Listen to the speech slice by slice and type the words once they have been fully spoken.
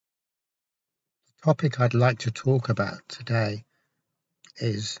topic I'd like to talk about today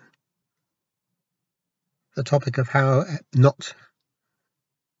is the topic of how not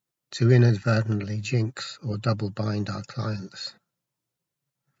to inadvertently jinx or double bind our clients,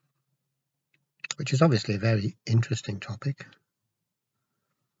 which is obviously a very interesting topic.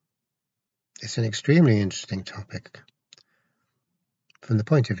 It's an extremely interesting topic from the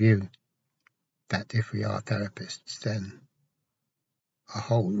point of view that if we are therapists, then our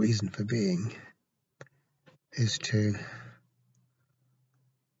whole reason for being is to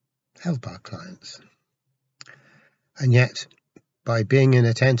help our clients. And yet, by being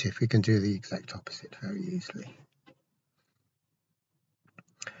inattentive, we can do the exact opposite very easily.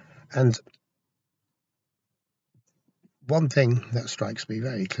 And one thing that strikes me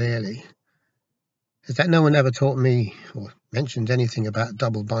very clearly is that no one ever taught me or mentioned anything about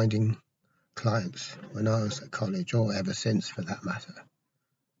double binding clients when I was at college, or ever since for that matter.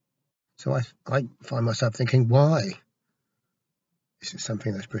 So I find myself thinking, why? This is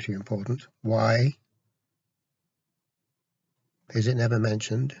something that's pretty important. Why is it never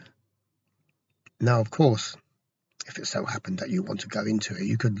mentioned? Now, of course, if it so happened that you want to go into it,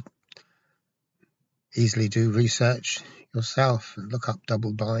 you could easily do research yourself and look up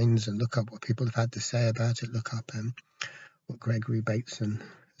double binds and look up what people have had to say about it. Look up what Gregory Bateson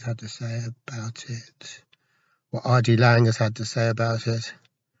has had to say about it, what R.D. Laing has had to say about it,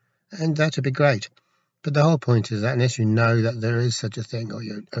 and that would be great. But the whole point is that unless you know that there is such a thing, or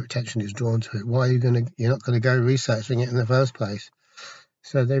your attention is drawn to it, why are you're not going to go researching it in the first place?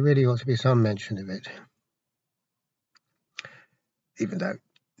 So there really ought to be some mention of it, even though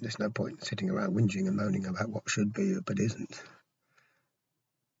there's no point sitting around whinging and moaning about what should be but isn't.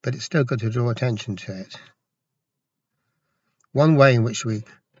 But it's still good to draw attention to it. One way in which we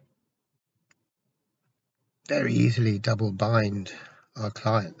very easily double bind our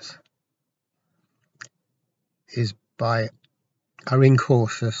clients is by our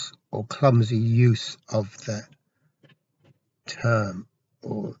incautious or clumsy use of the term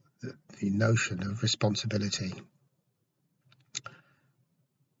or the notion of responsibility.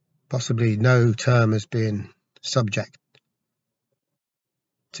 Possibly no term has been subject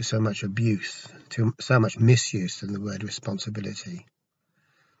to so much abuse, to so much misuse than the word responsibility.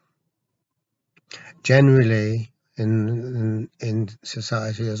 Generally, in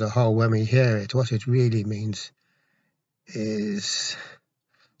society as a whole, when we hear it, what it really means is,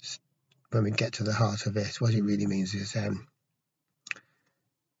 when we get to the heart of it, what it really means is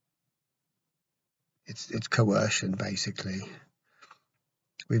it's coercion, basically.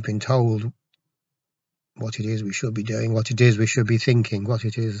 We've been told what it is we should be doing, what it is we should be thinking, what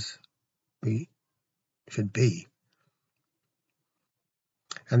it is we should be.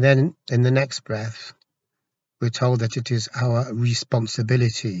 And then in the next breath, we're told that it is our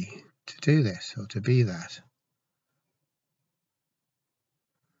responsibility to do this or to be that.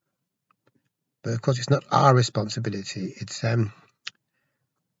 But of course, it's not our responsibility. It's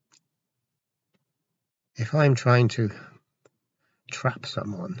if I'm trying to trap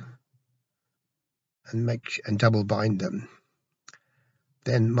someone and double bind them,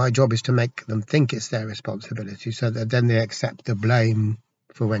 then my job is to make them think it's their responsibility, so that then they accept the blame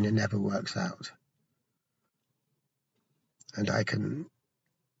for when it never works out. And I can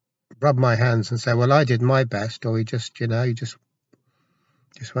rub my hands and say, well, I did my best, or you just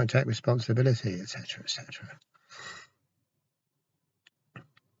won't take responsibility, etc., etc.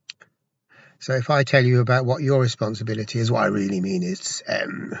 So if I tell you about what your responsibility is, what I really mean is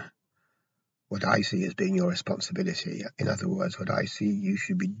what I see as being your responsibility. In other words, what I see you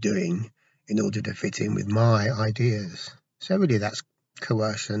should be doing in order to fit in with my ideas. So really that's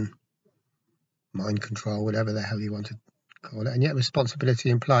coercion, mind control, whatever the hell you want to call it. And yet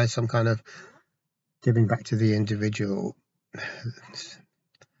responsibility implies some kind of giving back to the individual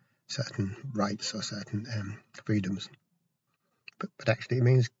certain rights or certain freedoms. But actually it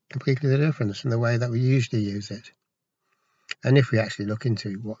means completely the difference from the way that we usually use it. And if we actually look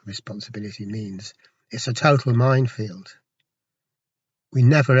into what responsibility means, it's a total minefield. We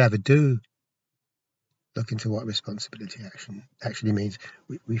never ever do look into what responsibility actually means.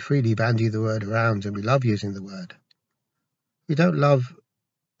 We freely bandy the word around, and we love using the word. We don't love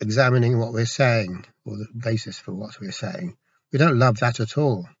examining what we're saying or the basis for what we're saying. We don't love that at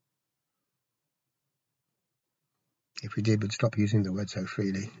all. If we did, we'd stop using the word so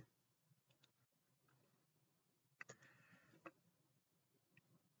freely.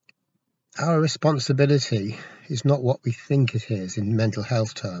 Our responsibility is not what we think it is in mental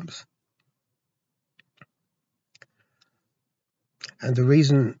health terms. And the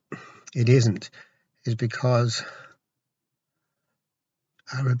reason it isn't is because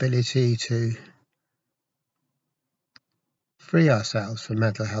our ability to free ourselves from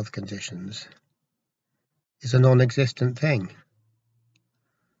mental health conditions is a non-existent thing.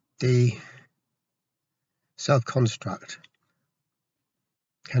 The self-construct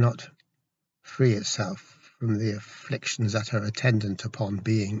cannot free itself from the afflictions that are attendant upon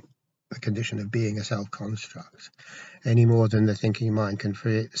being the condition of being a self-construct, any more than the thinking mind can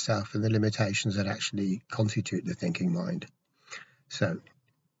free itself from the limitations that actually constitute the thinking mind. So,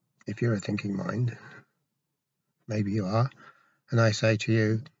 if you're a thinking mind, maybe you are, and I say to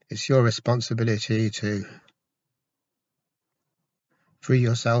you, it's your responsibility to free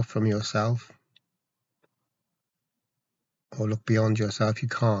yourself from yourself, or look beyond yourself. You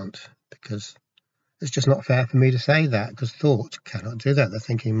can't, because it's just not fair for me to say that, because thought cannot do that. The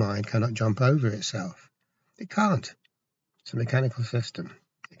thinking mind cannot jump over itself. It can't. It's a mechanical system.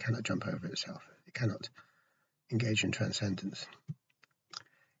 It cannot jump over itself. It cannot engage in transcendence.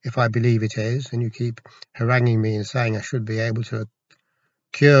 If I believe it is, and you keep haranguing me and saying I should be able to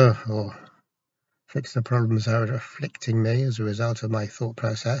cure or fix the problems that are afflicting me as a result of my thought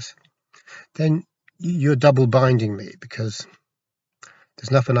process, then you're double binding me, because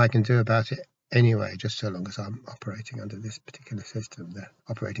there's nothing I can do about it anyway, just so long as I'm operating under this particular system, the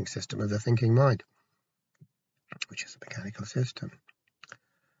operating system of the thinking mind, which is a mechanical system.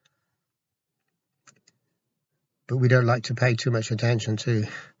 But we don't like to pay too much attention to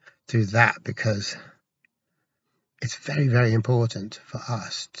that, because it's very, very important for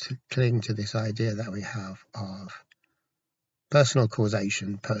us to cling to this idea that we have of personal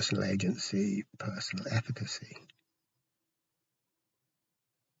causation, personal agency, personal efficacy.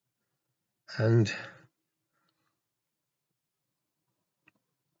 And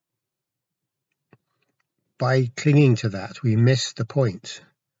by clinging to that, we miss the point.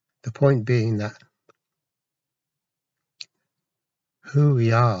 The point being that who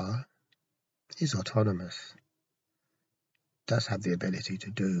we are is autonomous, does have the ability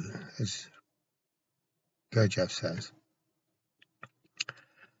to do, as Gurdjieff says,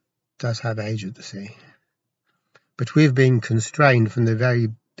 does have agency. But we've been constrained from the very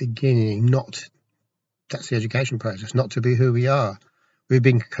beginning that's the education process, not to be who we are. We've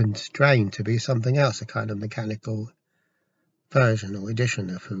been constrained to be something else, a kind of mechanical version or edition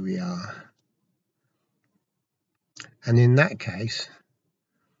of who we are. And in that case,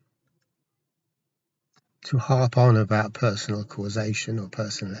 to harp on about personal causation or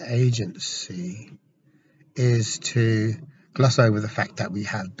personal agency is to gloss over the fact that we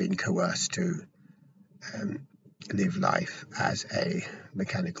have been coerced to live life as a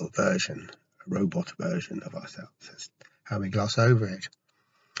mechanical version, a robot version of ourselves. That's how we gloss over it.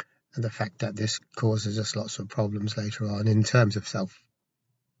 And the fact that this causes us lots of problems later on in terms of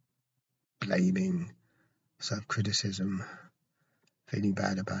self-blaming, self-criticism, feeling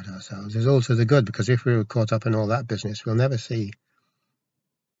bad about ourselves is also the good, because if we were caught up in all that business, we'll never see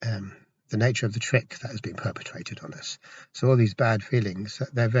the nature of the trick that has been perpetrated on us. So all these bad feelings,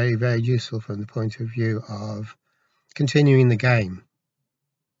 they're very, very useful from the point of view of continuing the game.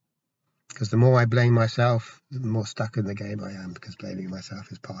 Because the more I blame myself, the more stuck in the game I am, because blaming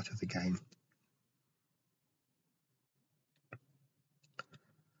myself is part of the game.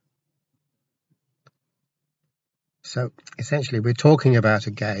 So essentially we're talking about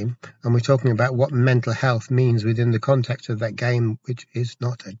a game, and we're talking about what mental health means within the context of that game, which is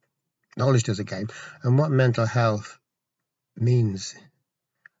not acknowledged as a game, and what mental health means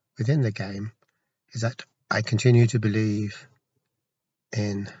within the game is that I continue to believe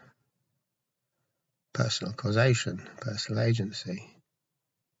in personal causation, personal agency.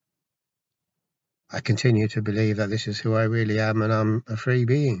 I continue to believe that this is who I really am, and I'm a free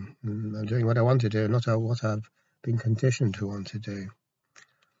being, and I'm doing what I want to do, not what I've been conditioned to want to do.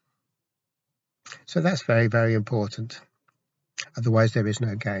 So that's very, very important. Otherwise there is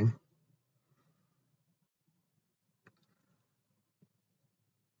no game.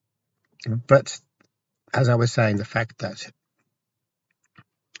 But as I was saying, the fact that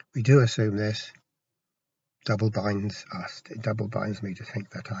we do assume this double binds us. It double binds me to think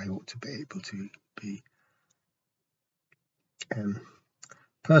that I ought to be able to be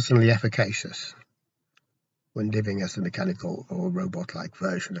personally efficacious when living as a mechanical or robot-like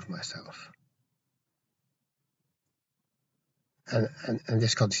version of myself. And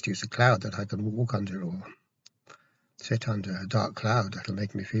this constitutes a cloud that I can walk under, or sit under, a dark cloud that'll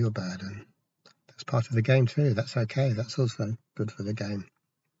make me feel bad, and that's part of the game too. That's okay. That's also good for the game.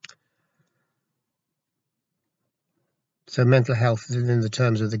 So mental health in the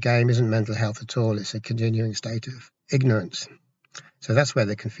terms of the game isn't mental health at all. It's a continuing state of ignorance. So that's where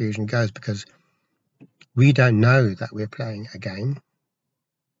the confusion goes, because we don't know that we're playing a game.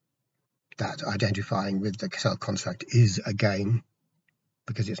 that identifying with the self-construct is a game,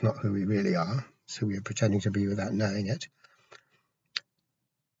 because it's not who we really are. It's who we are pretending to be without knowing it.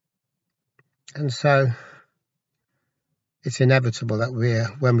 And so it's inevitable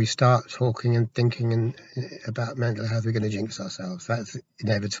that when we start talking and thinking about mental health, we're going to jinx ourselves. That's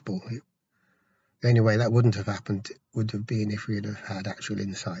inevitable. The only way that wouldn't have happened would have been if we'd have had actual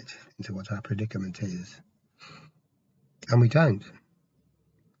insight into what our predicament is. And we don't.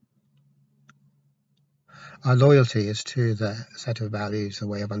 Our loyalty is to the set of values, the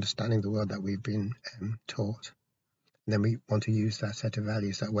way of understanding the world that we've been taught. And then we want to use that set of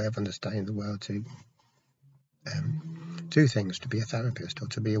values, that way of understanding the world, to do things, to be a therapist or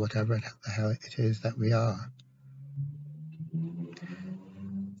to be whatever the hell it is that we are.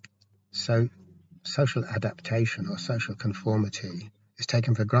 So social adaptation or social conformity is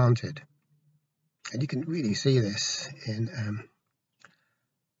taken for granted. And you can really see this in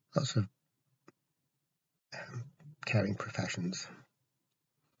lots of caring professions.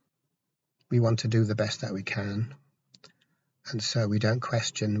 We want to do the best that we can, and so we don't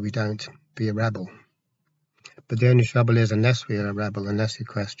question, we don't be a rebel. But the only trouble is, unless we are a rebel, unless we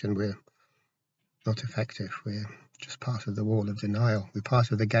question, we're not effective. We're just part of the wall of denial. We're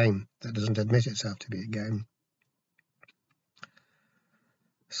part of the game that doesn't admit itself to be a game.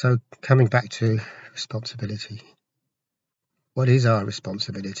 So coming back to responsibility, what is our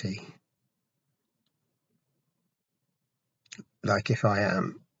responsibility? Like if I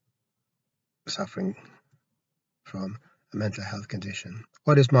am suffering from a mental health condition,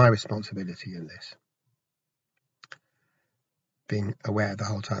 what is my responsibility in this? Being aware the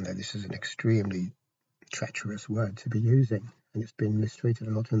whole time that this is an extremely treacherous word to be using, and it's been mistreated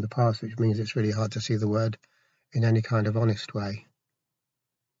a lot in the past, which means it's really hard to see the word in any kind of honest way.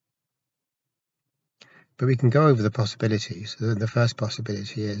 But we can go over the possibilities. The first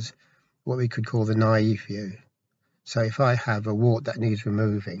possibility is what we could call the naive view. So if I have a wart that needs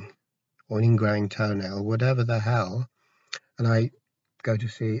removing, or an ingrowing toenail, whatever the hell, and I go to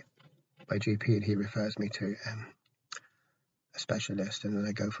see my GP and he refers me to a specialist, and then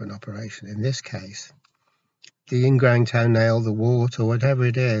I go for an operation. In this case, the ingrowing toenail, the wart, or whatever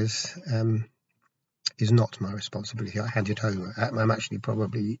it is not my responsibility. I hand it over. I'm actually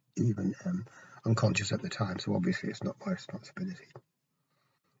probably even unconscious at the time, so obviously it's not my responsibility.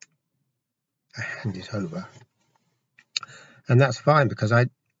 I hand it over. And that's fine, because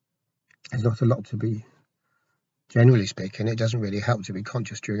there's not a lot to be, generally speaking, it doesn't really help to be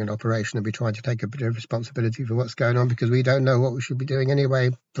conscious during an operation and be trying to take a bit of responsibility for what's going on, because we don't know what we should be doing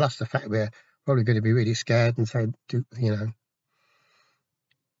anyway, plus the fact we're probably going to be really scared and so,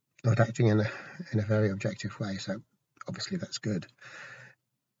 not acting in a very objective way. So obviously that's good.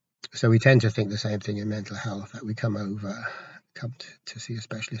 So we tend to think the same thing in mental health, that we come to see a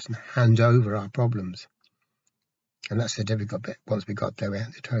specialist and hand over our problems. And that's the difficult bit. Once we got there, we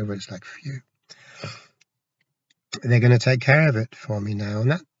hand it over, it's like, phew. They're going to take care of it for me now.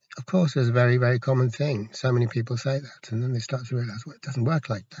 And that, of course, is a very, very common thing. So many people say that, and then they start to realize, well, it doesn't work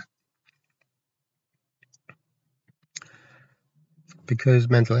like that. Because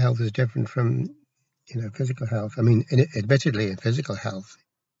mental health is different from, physical health. I mean, admittedly, in physical health,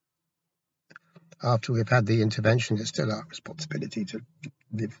 after we've had the intervention, it's still our responsibility to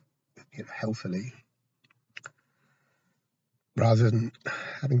live, healthily, rather than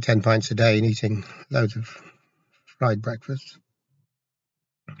having 10 pints a day and eating loads of fried breakfasts.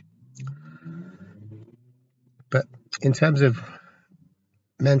 But in terms of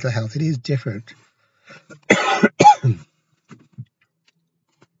mental health, it is different.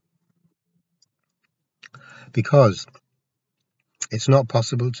 Because it's not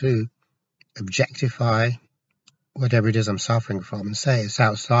possible to objectify whatever it is I'm suffering from and say it's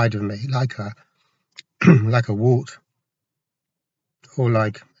outside of me, like a wart or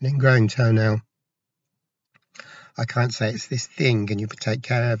like an ingrowing toenail. I can't say it's this thing and you can take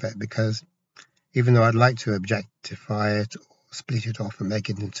care of it, because even though I'd like to objectify it or split it off and make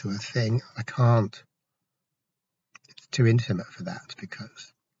it into a thing, I can't. It's too intimate for that,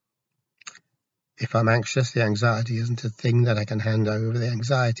 because if I'm anxious, the anxiety isn't a thing that I can hand over. The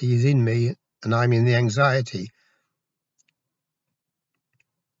anxiety is in me, and I'm in the anxiety.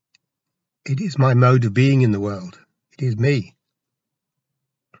 It is my mode of being in the world. It is me.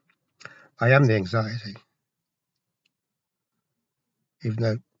 I am the anxiety. Even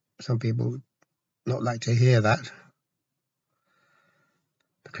though some people would not like to hear that,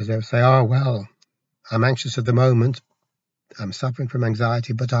 because they'll say, oh, well, I'm anxious at the moment, I'm suffering from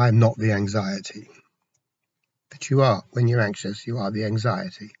anxiety, but I'm not the anxiety. But you are. When you're anxious, you are the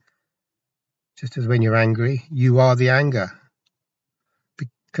anxiety. Just as when you're angry, you are the anger.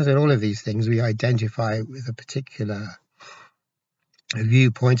 Because in all of these things, we identify with a particular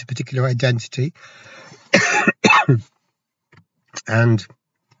viewpoint, a particular identity, and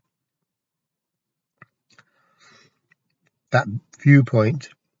that viewpoint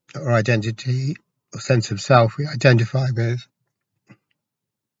or identity or sense of self we identify with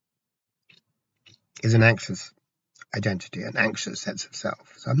is an anxious identity, an anxious sense of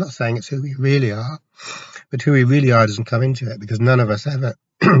self. So I'm not saying it's who we really are, but who we really are doesn't come into it, because none of us ever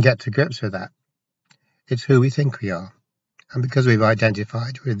get to grips with that. It's who we think we are. And because we've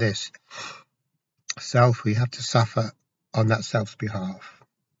identified with this self, we have to suffer on that self's behalf.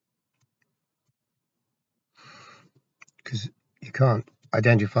 Because you can't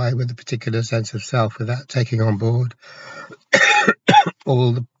identify with a particular sense of self without taking on board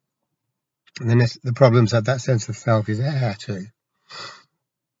all the problems that sense of self is heir to.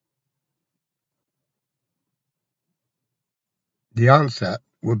 The answer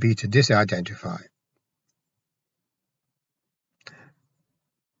would be to disidentify.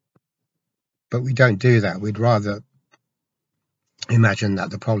 But we don't do that. We'd rather imagine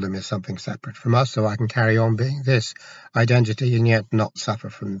that the problem is something separate from us, so I can carry on being this identity and yet not suffer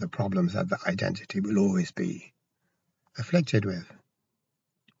from the problems that the identity will always be afflicted with.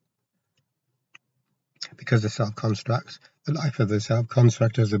 Because the self-construct, the life of the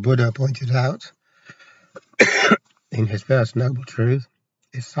self-construct, as the Buddha pointed out in his first noble truth,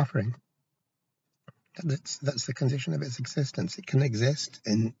 is suffering. That's the condition of its existence. It can exist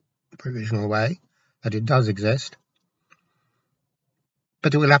in a provisional way, that it does exist,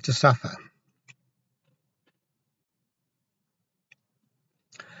 but it will have to suffer.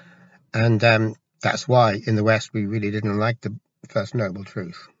 And that's why in the West we really didn't like the first noble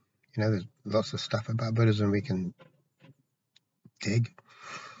truth. You know, there's lots of stuff about Buddhism we can dig,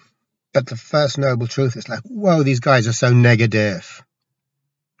 but the first noble truth is like, whoa, these guys are so negative.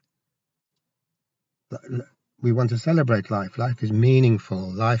 We want to celebrate life. Life is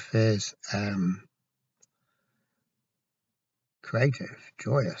meaningful. Life is creative,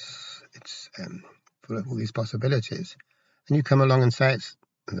 joyous. It's full of all these possibilities. And you come along and say it's,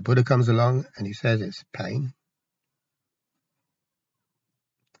 and the Buddha comes along and he says it's pain.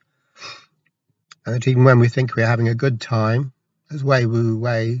 And that even when we think we're having a good time, as Wei Wu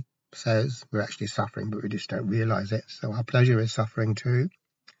Wei says, we're actually suffering, but we just don't realize it. So our pleasure is suffering too.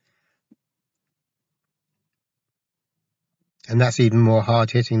 And that's even more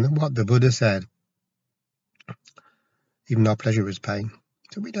hard-hitting than what the Buddha said. Even our pleasure is pain.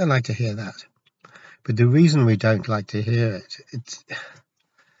 So we don't like to hear that. But the reason we don't like to hear it,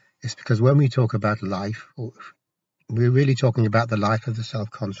 it's because when we talk about life, we're really talking about the life of the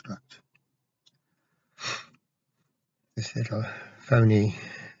self-construct. This little phony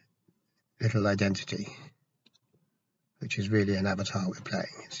little identity, which is really an avatar we're playing.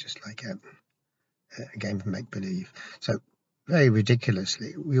 It's just like a game of make-believe. So very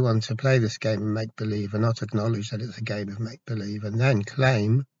ridiculously, we want to play this game of make-believe and not acknowledge that it's a game of make-believe, and then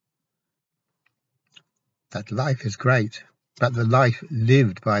claim that life is great, but the life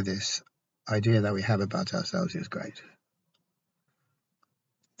lived by this idea that we have about ourselves is great.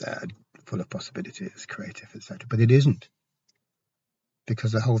 Full of possibilities, creative, etc. But it isn't.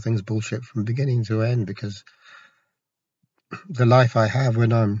 Because the whole thing's bullshit from beginning to end, because the life I have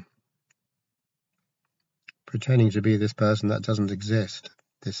when I'm pretending to be this person that doesn't exist,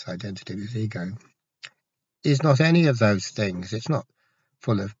 this identity, this ego, is not any of those things. It's not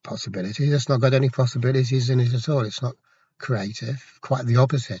full of possibilities. It's not got any possibilities in it at all. It's not creative. Quite the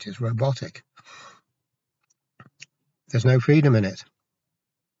opposite. It's robotic. There's no freedom in it.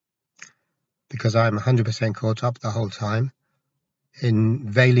 Because I'm 100% caught up the whole time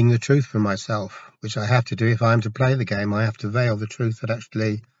in veiling the truth for myself, which I have to do if I'm to play the game. I have to veil the truth that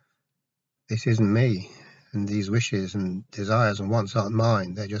actually this isn't me, and these wishes and desires and wants aren't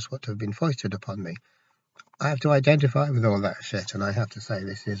mine. They're just what have been foisted upon me. I have to identify with all that shit, and I have to say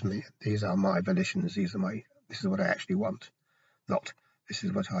this is me. These are my volitions. This is what I actually want, not this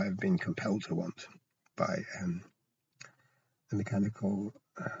is what I have been compelled to want by the mechanical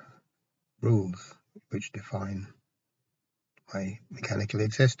rules which define my mechanical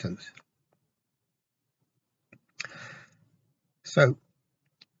existence. So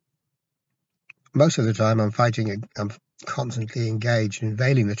most of the time I'm constantly engaged in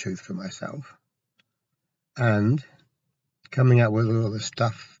veiling the truth for myself and coming up with all the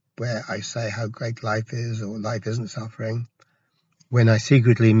stuff where I say how great life is, or life isn't suffering, when I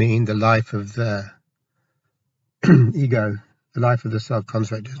secretly mean the life of the ego, the life of the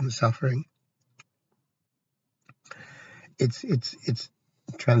self-construct isn't suffering. It's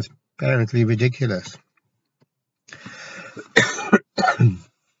transparently ridiculous.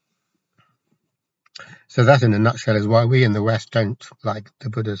 So that, in a nutshell, is why we in the West don't like the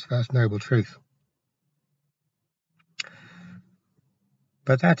Buddha's First Noble Truth.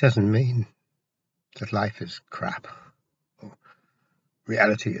 But that doesn't mean that life is crap, or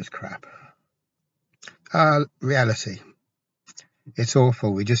reality is crap. Reality, it's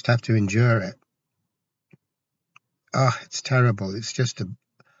awful. We just have to endure it. It's terrible. It's just an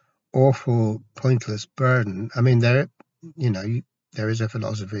awful, pointless burden. I mean, there is a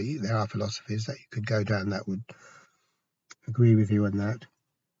philosophy. There are philosophies that you could go down that would agree with you on that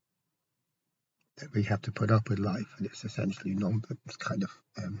we have to put up with life, and it's essentially it's kind of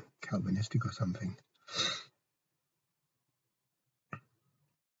Calvinistic or something.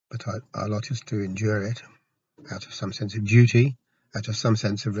 But our lot is to endure it out of some sense of duty, out of some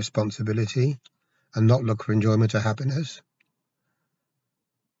sense of responsibility, and not look for enjoyment or happiness,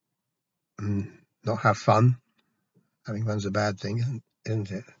 and not have fun. Having fun's a bad thing, isn't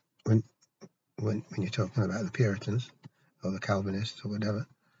it? When you're talking about the Puritans or the Calvinists or whatever.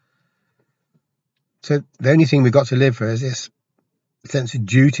 So the only thing we've got to live for is this sense of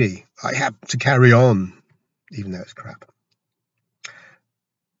duty. I have to carry on, even though it's crap.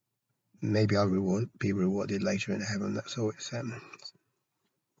 Maybe I'll be rewarded later in heaven. That's always one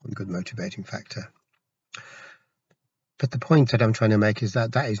good motivating factor. But the point that I'm trying to make is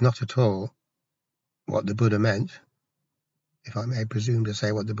that is not at all what the Buddha meant. If I may presume to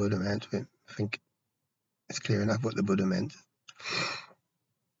say what the Buddha meant, I think it's clear enough what the Buddha meant.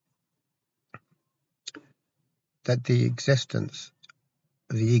 That the existence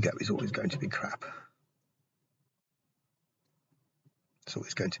of the ego is always going to be crap. It's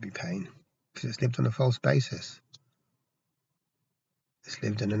always going to be pain, because it's lived on a false basis. It's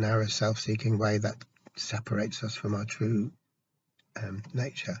lived in a narrow, self-seeking way that separates us from our true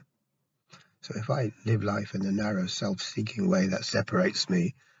nature. So if I live life in a narrow, self-seeking way that separates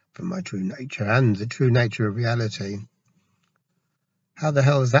me from my true nature and the true nature of reality, how the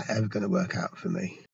hell is that ever going to work out for me?